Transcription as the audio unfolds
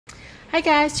Hi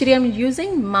guys, today I'm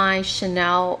using my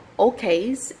Chanel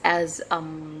case as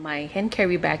my hand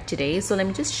carry bag today. So let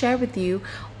me just share with you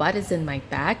what is in my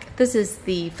bag. This is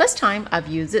the first time I've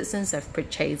used it since I've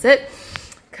purchased it,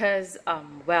 because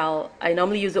well, I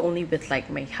normally use it only with like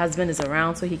my husband is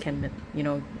around so he can, you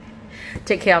know,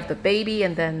 take care of the baby,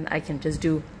 and then I can just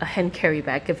do a hand carry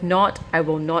bag. If not, I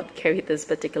will not carry this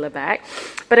particular bag.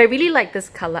 But I really like this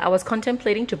color. I was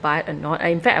contemplating to buy it or not.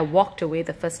 In fact, I walked away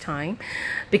the first time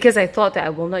because I thought that I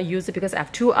will not use it because I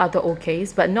have two other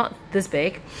OKs, but not this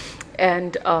big,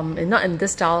 and not in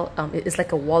this style. It's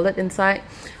like a wallet inside.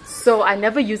 So I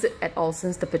never use it at all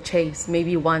since the purchase,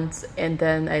 maybe once, and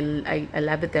then I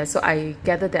left it there. So I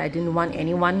gathered that I didn't want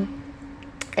anyone,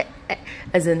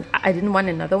 as in I didn't want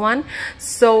another one.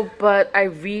 So but I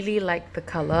really like the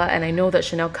color, and I know that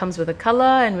Chanel comes with a color,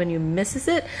 and when you misses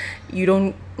it you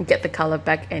don't get the color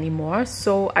back anymore.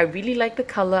 So I really like the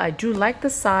color. I do like the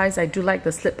size. I do like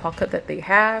the slip pocket that they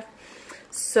have.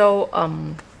 So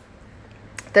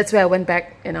that's where I went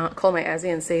back and I called my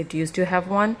Azzy and say, do you still have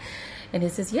one? And he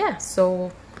says yeah.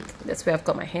 So that's where I've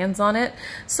got my hands on it.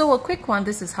 So a quick one,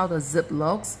 this is how the zip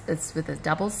looks. It's with a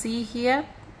double C here,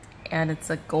 and it's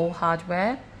a gold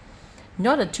hardware,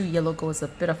 not a too yellow gold, it's a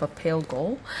bit of a pale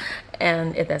gold,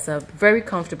 and it has a very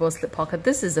comfortable slip pocket.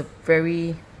 This is a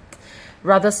very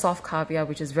rather soft caviar,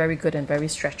 which is very good and very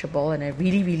stretchable, and I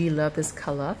really love this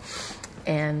color.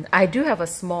 And I do have a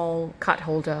small card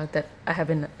holder that I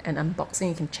have in an unboxing,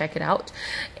 you can check it out.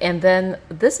 And then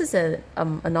this is a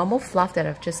normal fluff that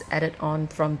I've just added on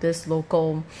from this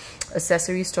local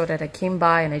accessory store that I came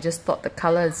by, and I just thought the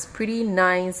color is pretty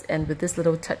nice, and with this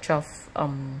little touch of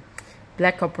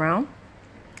black or brown,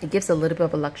 it gives a little bit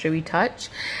of a luxury touch.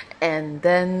 And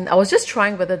then I was just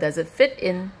trying whether does it fit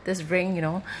in this ring, you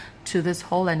know, to this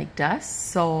hole, and it does.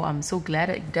 So I'm so glad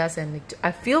it does, and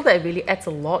I feel that it really adds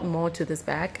a lot more to this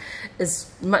bag.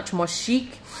 It's much more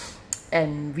chic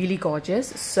and really gorgeous.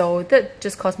 So that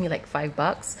just cost me like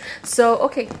 $5. So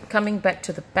okay, coming back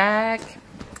to the bag,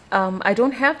 I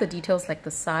don't have the details like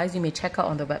the size. You may check out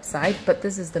on the website, but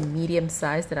this is the medium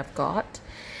size that I've got.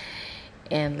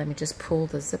 And let me just pull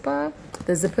the zipper.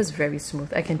 The zipper is very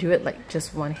smooth. I can do it like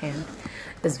just one hand.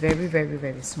 It's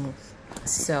very smooth.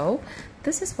 So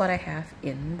this is what I have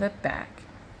in the bag.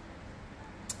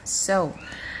 So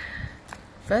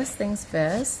first things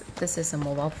first, this is a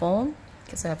mobile phone.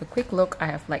 So I have a quick look. I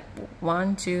have like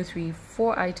 1, 2, 3,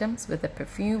 4 items with a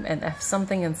perfume, and I have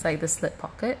something inside the slip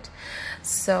pocket.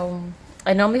 So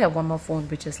I normally have one more phone,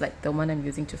 which is like the one I'm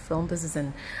using to film. This is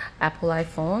an Apple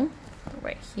iPhone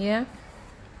right here.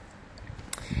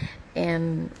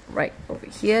 And right over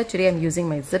here, today I'm using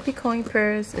my zippy coin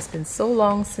purse. It's been so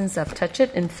long since I've touched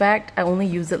it. In fact, I only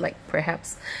use it like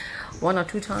perhaps 1 or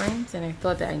 2 times, and I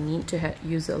thought that I need to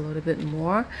use it a little bit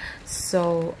more.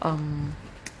 So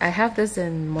I have this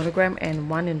in monogram and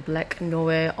one in black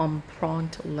Noir on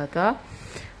praunt leather,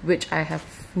 which I have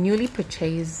newly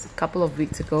purchased a couple of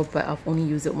weeks ago, but I've only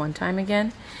used it one time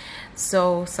again.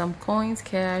 So some coins,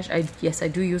 cash. Yes, I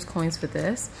do use coins for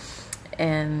this,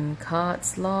 and card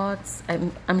slots.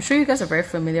 I'm sure you guys are very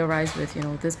familiarized with, you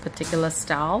know, this particular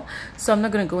style, so I'm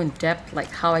not going to go in depth like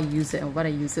how I use it and what I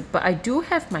use it, but I do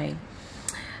have my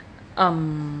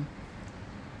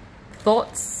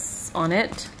thoughts on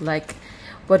it, like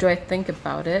what do I think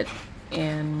about it.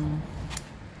 And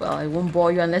well, I won't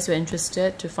bore you unless you're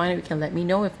interested to find it. You can let me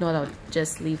know. If not, I'll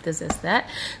just leave this as that.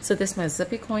 So this is my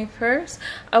zippy coin purse.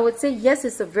 I would say yes,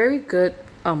 it's a very good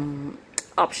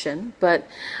option, but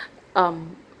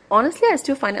honestly I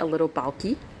still find it a little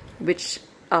bulky, which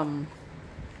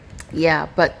yeah,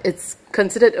 but it's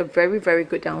considered a very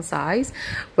good downsize,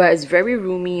 where it's very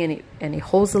roomy and it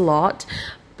holds a lot.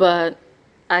 But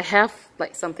I have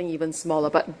like something even smaller,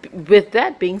 but with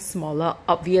that being smaller,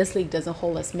 obviously it doesn't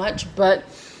hold as much. But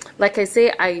like I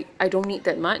say, I don't need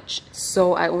that much,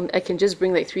 so I can just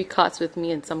bring like 3 cards with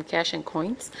me and some cash and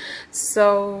coins.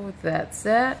 So that's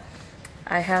it.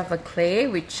 I have a clay,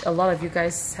 which a lot of you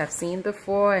guys have seen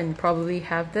before and probably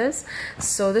have this.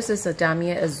 So this is a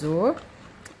Damier Azur,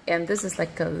 and this is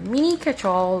like a mini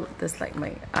catch-all. This like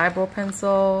my eyebrow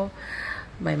pencil,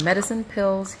 my medicine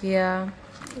pills here,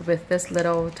 with this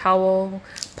little towel,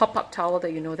 pop-up towel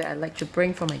that you know that I like to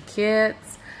bring for my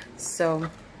kids. So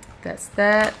that's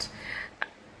that.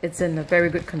 It's in a very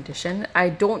good condition. I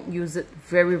don't use it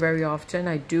very often.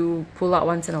 I do pull out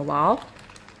once in a while,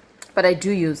 but I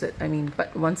do use it, I mean,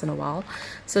 but once in a while.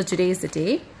 So today is the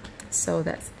day. So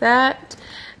that's that.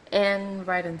 And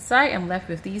right inside, I'm left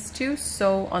with these two.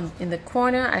 So in the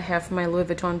corner, I have my Louis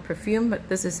Vuitton perfume, but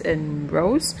this is in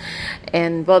rose.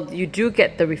 And well, you do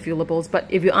get the refillables, but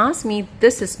if you ask me,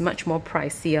 this is much more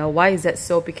pricier. Why is that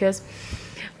so? Because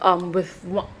with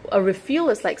a refill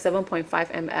is like 7.5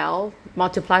 ml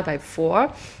multiplied by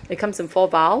 4. It comes in 4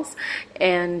 vials,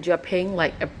 and you're paying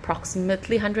like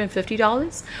approximately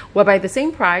 $150. Whereby the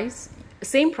same price,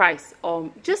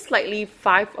 or just slightly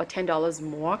 $5 or $10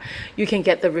 more, you can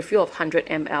get the refill of 100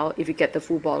 ml if you get the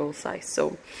full bottle size.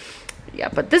 So yeah,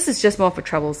 but this is just more for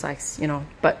travel size, you know.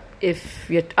 But if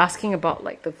you're asking about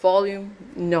like the volume,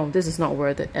 no, this is not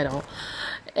worth it at all.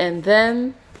 And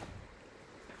then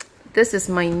this is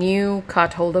my new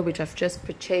card holder, which I've just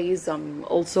purchased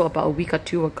also about a week or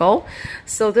 2 ago.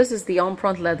 So this is the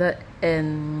Empreinte leather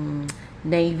in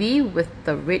navy with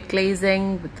the red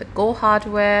glazing, with the gold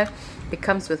hardware. It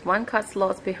comes with 1 card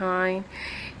slot behind.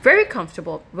 Very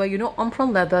comfortable. Well, you know,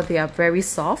 Empreinte leather, they are very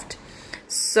soft.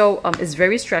 So it's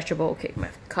very stretchable. Okay, my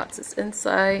cards is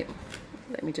inside.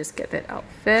 Let me just get that out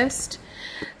first.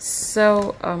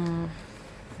 So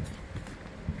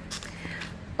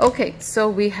okay, so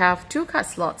we have 2 card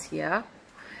slots here.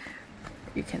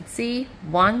 You can see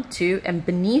 1, 2, and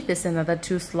beneath is another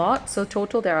 2 slots. So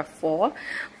total there are 4.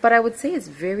 But I would say it's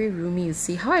very roomy. You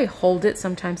see how I hold it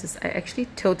sometimes is I actually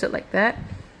tilt it like that.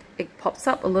 It pops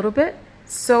up a little bit.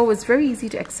 So it's very easy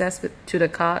to access to the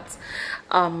cards.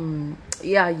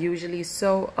 Yeah, usually.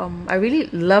 So I really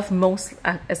love most,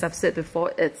 as I've said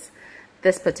before, it's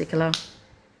this particular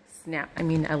snap. I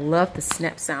mean, I love the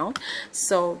snap sound.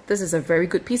 So this is a very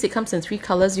good piece. It comes in 3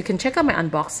 colors. You can check out my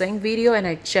unboxing video, and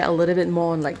I share a little bit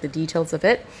more on like the details of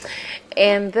it.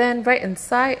 And then right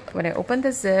inside, when I open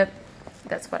the zip,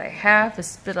 that's what I have.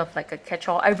 It's a bit of like a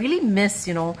catch-all. I really miss,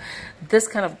 you know, this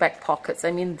kind of back pockets.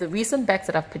 I mean, the recent bags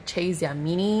that I've purchased, they are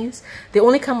minis. They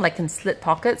only come like in slit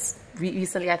pockets.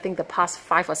 Recently, I think the past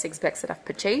 5 or 6 bags that I've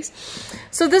purchased.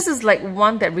 So this is like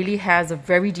one that really has a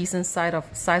very decent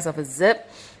size of a zip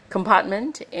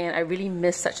compartment, and I really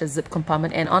miss such a zip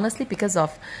compartment. And honestly, because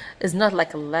of it's not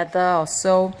like a leather or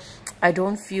so, I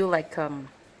don't feel like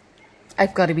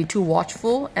I've got to be too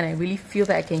watchful, and I really feel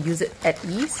that I can use it at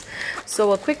ease.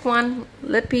 So a quick one,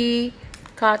 lippy,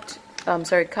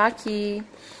 khaki,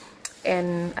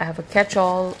 and I have a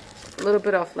catch-all, a little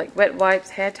bit of like wet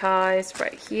wipes, hair ties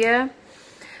right here,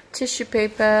 tissue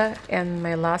paper, and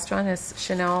my last one is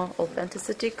Chanel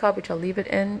Authenticity cup, which I'll leave it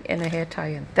in, and a hair tie,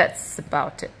 and that's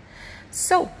about it.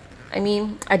 So I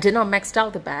mean, I did not max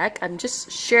out the bag. I'm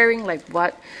just sharing like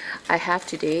what I have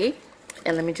today,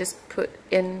 and let me just put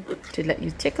in to let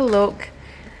you take a look.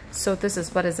 So this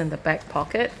is what is in the back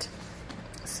pocket.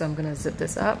 So I'm gonna zip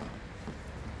this up.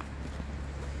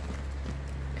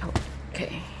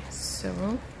 Okay,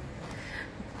 so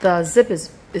the zip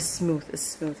is smooth,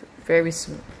 very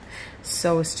smooth.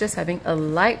 So it's just having a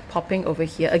light popping over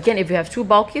here. Again, if you have too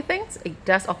bulky things, it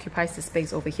does occupy the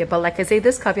space over here. But like I say,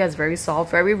 this caviar is very soft,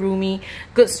 very roomy,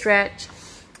 good stretch,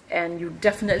 and you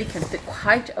definitely can fit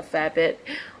quite a fair bit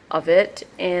of it.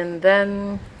 And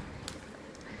then,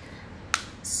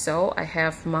 so I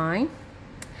have my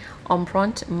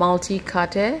Empreinte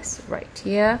multi-cartes right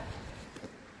here,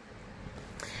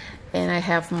 and I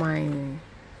have my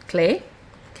clay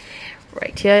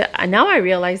right here. And now I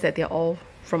realize that they're all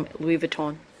from Louis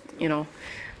Vuitton. You know,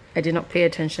 I did not pay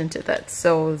attention to that.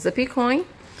 So zippy coin,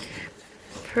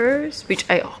 purse, which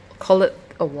I call it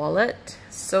a wallet.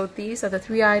 So these are the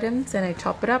 3 items, and I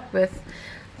top it up with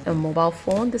a mobile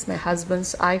phone. This is my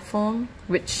husband's iPhone,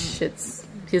 which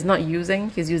he's not using.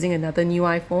 He's using another new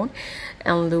iPhone.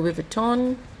 And Louis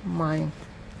Vuitton, my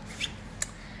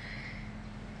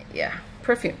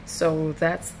perfume. So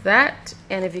that's that.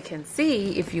 And if you can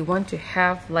see, if you want to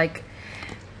have like,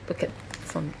 look at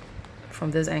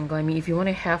from this angle, I mean, if you want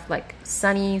to have like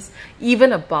sunnies,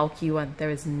 even a bulky one, there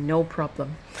is no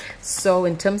problem. So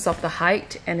in terms of the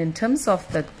height and in terms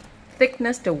of the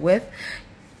thickness, the width,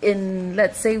 in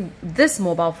let's say this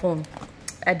mobile phone,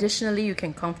 additionally you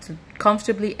can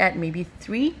comfortably add maybe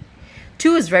 3.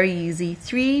 2 is very easy.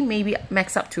 3, maybe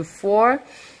max up to 4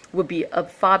 would be a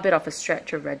far bit of a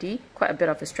stretch already, quite a bit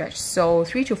of a stretch. So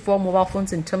 3 to 4 mobile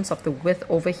phones in terms of the width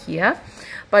over here,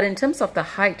 but in terms of the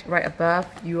height right above,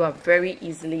 you are very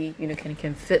easily, you know,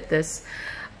 can fit this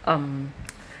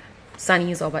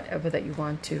sunnies or whatever that you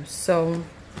want to. So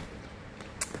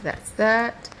that's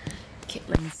that. Okay,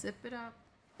 let me zip it up.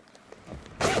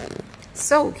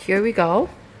 So here we go.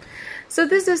 So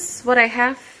this is what I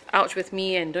have out with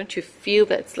me, and don't you feel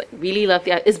that it's like really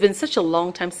lovely? It's been such a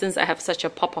long time since I have such a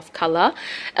pop of color,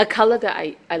 a color that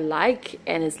I like,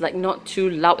 and it's like not too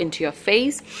loud into your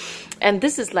face. And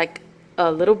this is like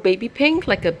a little baby pink,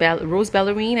 like a rose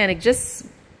ballerine, and it just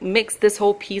makes this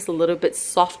whole piece a little bit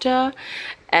softer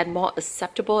and more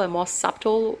acceptable and more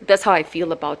subtle. That's how I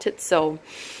feel about it. So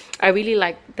I really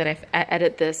like that I've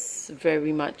added this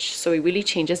very much. So it really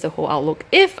changes the whole outlook.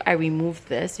 If I remove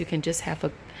this, you can just have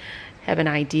an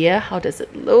idea. How does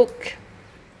it look?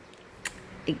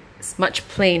 It's much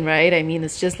plain, right? I mean,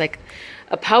 it's just like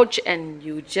a pouch, and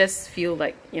you just feel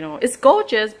like, you know, it's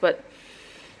gorgeous, but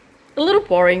a little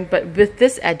boring. But with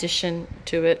this addition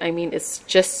to it, I mean, it's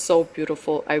just so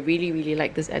beautiful. I really, really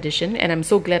like this addition, and I'm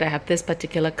so glad I have this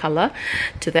particular color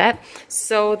to that.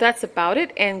 So that's about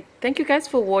it, and thank you guys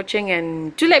for watching,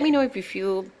 and do let me know if you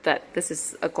feel that this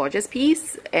is a gorgeous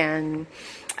piece. And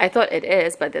I thought it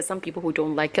is, but there's some people who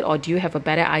don't like it. Or do you have a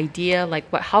better idea, like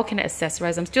how can I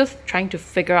accessorize? I'm still trying to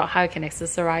figure out how I can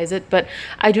accessorize it, but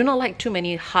I do not like too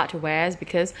many hardwares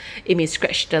because it may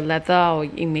scratch the leather, or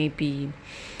it may be,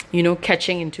 you know,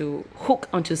 hook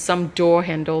onto some door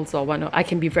handles or whatnot. I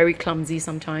can be very clumsy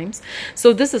sometimes.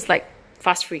 So this is like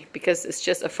fuss free because it's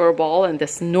just a fur ball, and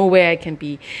there's no way I can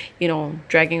be, you know,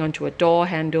 dragging onto a door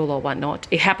handle or whatnot.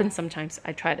 It happens sometimes.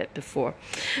 I tried it before.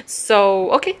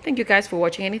 So, okay, thank you guys for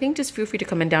watching. Anything, just feel free to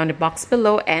comment down in the box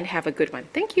below, and have a good one.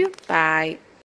 Thank you. Bye.